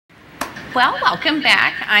Well, welcome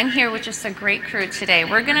back. I'm here with just a great crew today.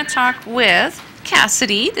 We're going to talk with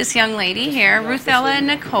Cassidy, this young lady here, Ruthella and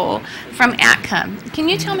Nicole from ATCAA. Can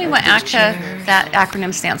you tell me what ATCAA, that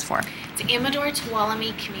acronym stands for? It's Amador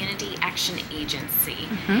Tuolumne Community Action Agency,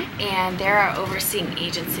 and they're our overseeing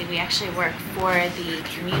agency. We actually work for the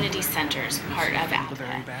community centers part of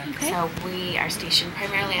ATCAA. Okay. So we are stationed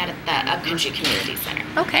primarily out at the Upcountry Community Center.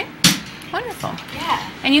 Okay. Wonderful. Yeah.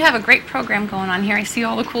 And you have a great program going on here. I see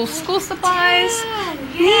all the cool school supplies.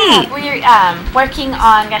 Yeah. We're working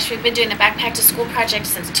on, gosh, we've been doing the Backpack to School project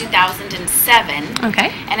since 2007.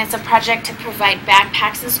 Okay. And it's a project to provide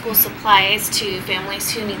backpacks and school supplies to families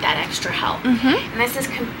who need that extra help. And this is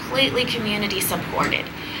completely community supported.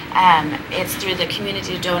 It's through the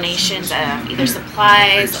community donations of either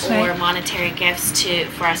supplies or monetary gifts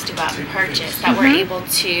for us to go out and purchase that we're able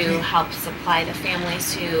to help supply the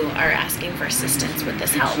families who are asking for assistance with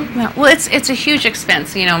this help. Well, it's a huge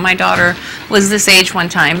expense. You know, my daughter was this age one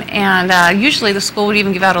time, and usually the school would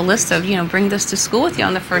even give out a list of, bring this to school with you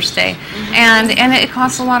on the first day, and it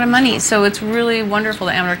costs a lot of money. So it's really wonderful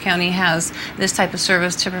that Amador County has this type of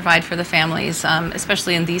service to provide for the families,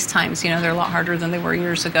 especially in these times. They're a lot harder than they were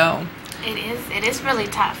years ago. It is really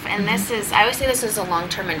tough, and I always say this is a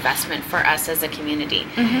long-term investment for us as a community.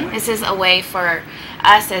 This is a way for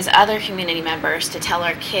us as other community members to tell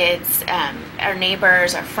our kids, our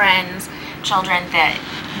neighbors, our friends, children that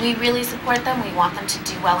we really support them. We want them to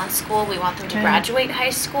do well in school. We want them to graduate high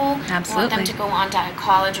school. Absolutely. We want them to go on to a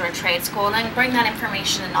college or a trade school and then bring that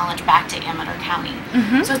information and knowledge back to Amador County.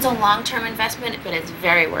 So it's a long-term investment, but it's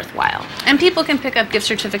very worthwhile. And people can pick up gift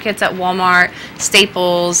certificates at Walmart,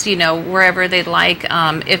 Staples, wherever they'd like,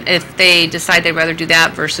 if they decide they'd rather do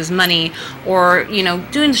that versus money, or,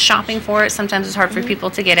 doing shopping for it. Sometimes it's hard for people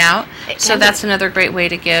to get out. So that's another great way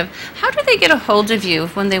to give. How do they get a hold of you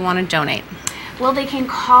when they want to donate? Well, they can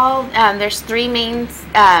call, there's 3 main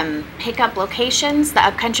pickup locations: the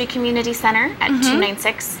Upcountry Community Center at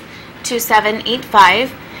 296-2785,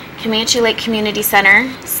 Comanche Lake Community Center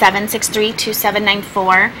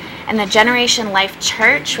 763-2794, and the Generation Life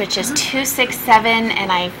Church, which is 267,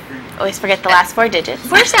 and I always forget the last 4 digits.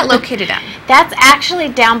 Where's that located at? That's actually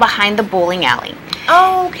down behind the bowling alley.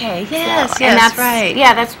 Oh, okay. Yes, and that's right.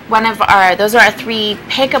 Yeah, that's those are our 3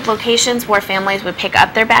 pickup locations where families would pick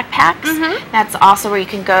up their backpacks. That's also where you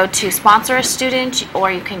can go to sponsor a student,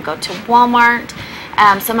 or you can go to Walmart.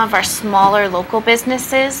 Some of our smaller local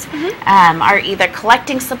businesses are either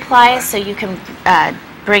collecting supplies, so you can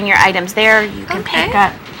bring your items there. You can pick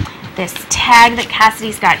up this tag that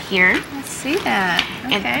Cassidy's got here. Let's see that.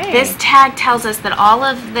 Okay. And this tag tells us that all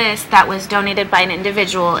of this that was donated by an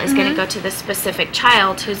individual is going to go to this specific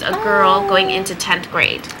child, who's a girl going into 10th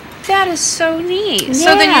grade. That is so neat. Yeah.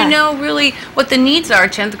 So then really what the needs are.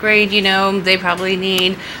 10th grade, they probably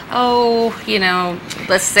need,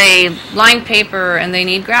 let's say lined paper, and they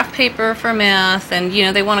need graph paper for math, and,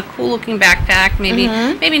 they want a cool looking backpack,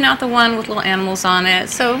 maybe not the one with little animals on it.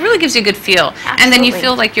 So it really gives you a good feel. Absolutely. And then you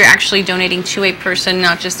feel like you're actually donating to a person,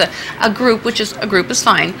 not just a group, which is a group is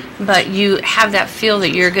fine, but you have that feel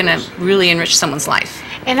that you're going to really enrich someone's life.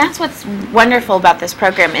 And that's what's wonderful about this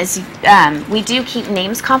program is we do keep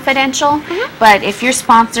names confidential, but if you're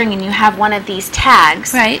sponsoring and you have one of these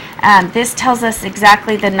tags, this tells us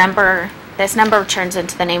exactly the number. This number turns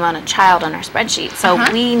into the name on a child on our spreadsheet. So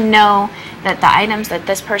we know that the items that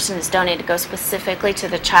this person is donated go specifically to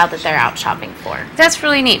the child that they're out shopping for. That's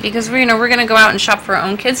really neat, because we're going to go out and shop for our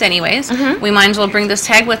own kids anyways. We might as well bring this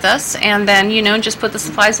tag with us, and then just put the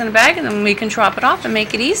supplies in a bag, and then we can drop it off and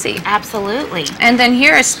make it easy. Absolutely. And then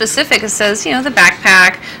here is specific. It says the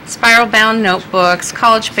backpack, spiral bound notebooks,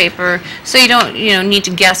 college paper. So you don't need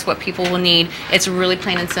to guess what people will need. It's really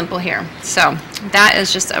plain and simple here. So that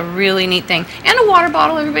is just a really neat thing. And a water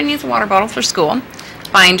bottle. Everybody needs a water bottle for school.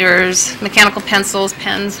 Binders, mechanical pencils,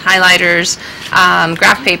 pens, highlighters,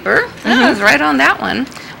 graph paper. Oh, it's right on that one.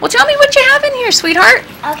 Well, tell me what you have in here, sweetheart.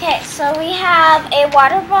 Okay, so we have a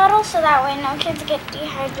water bottle so that way no kids get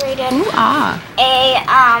dehydrated. Ooh, ah. A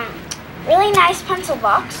really nice pencil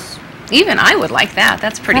box. Even I would like that.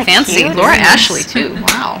 That's pretty fancy. Cute. Laura Ashley, too.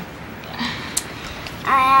 Wow.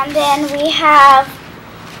 And then we have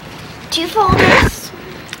 2 folders,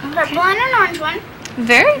 purple and an orange one.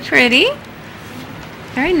 Very pretty.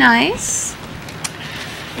 Very nice.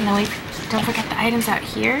 And then don't forget the items out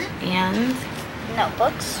here, and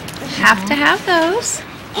Notebooks. Have to have those.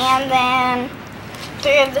 And then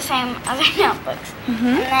 3 of the same other notebooks.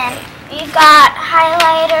 And then you've got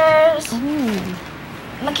highlighters,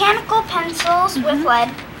 mechanical pencils with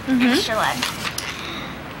lead, extra lead,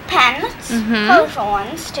 pens, colorful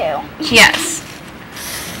ones too. Yes.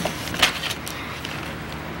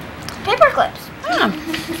 Paper paper clips.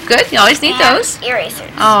 Oh, good. You always need And those. erasers.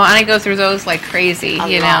 Oh, and I go through those like crazy,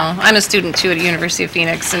 you know. I'm a student too at University of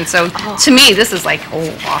Phoenix, and so to me this is like,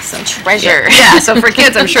 awesome. Treasure. Yeah, so for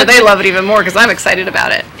kids I'm sure they love it even more because I'm excited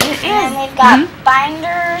about it. And we've got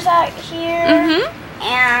binders out here.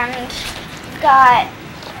 And we've got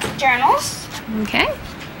journals. Okay.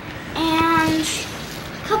 And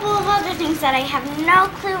a couple of other things that I have no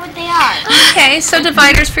clue what they are. Okay, so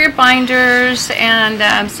dividers for your binders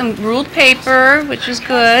and some ruled paper, which is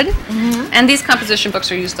good. And these composition books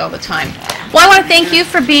are used all the time. Well, I want to thank you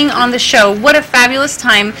for being on the show. What a fabulous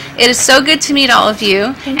time. It is so good to meet all of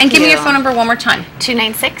you. Thank Give me you. your phone number one more time.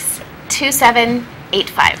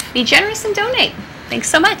 296-2785. Be generous and donate. Thanks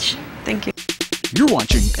so much. Thank you. You're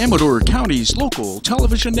watching Amador County's local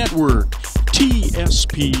television network,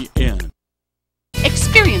 TSPN.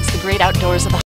 Experience the great outdoors of the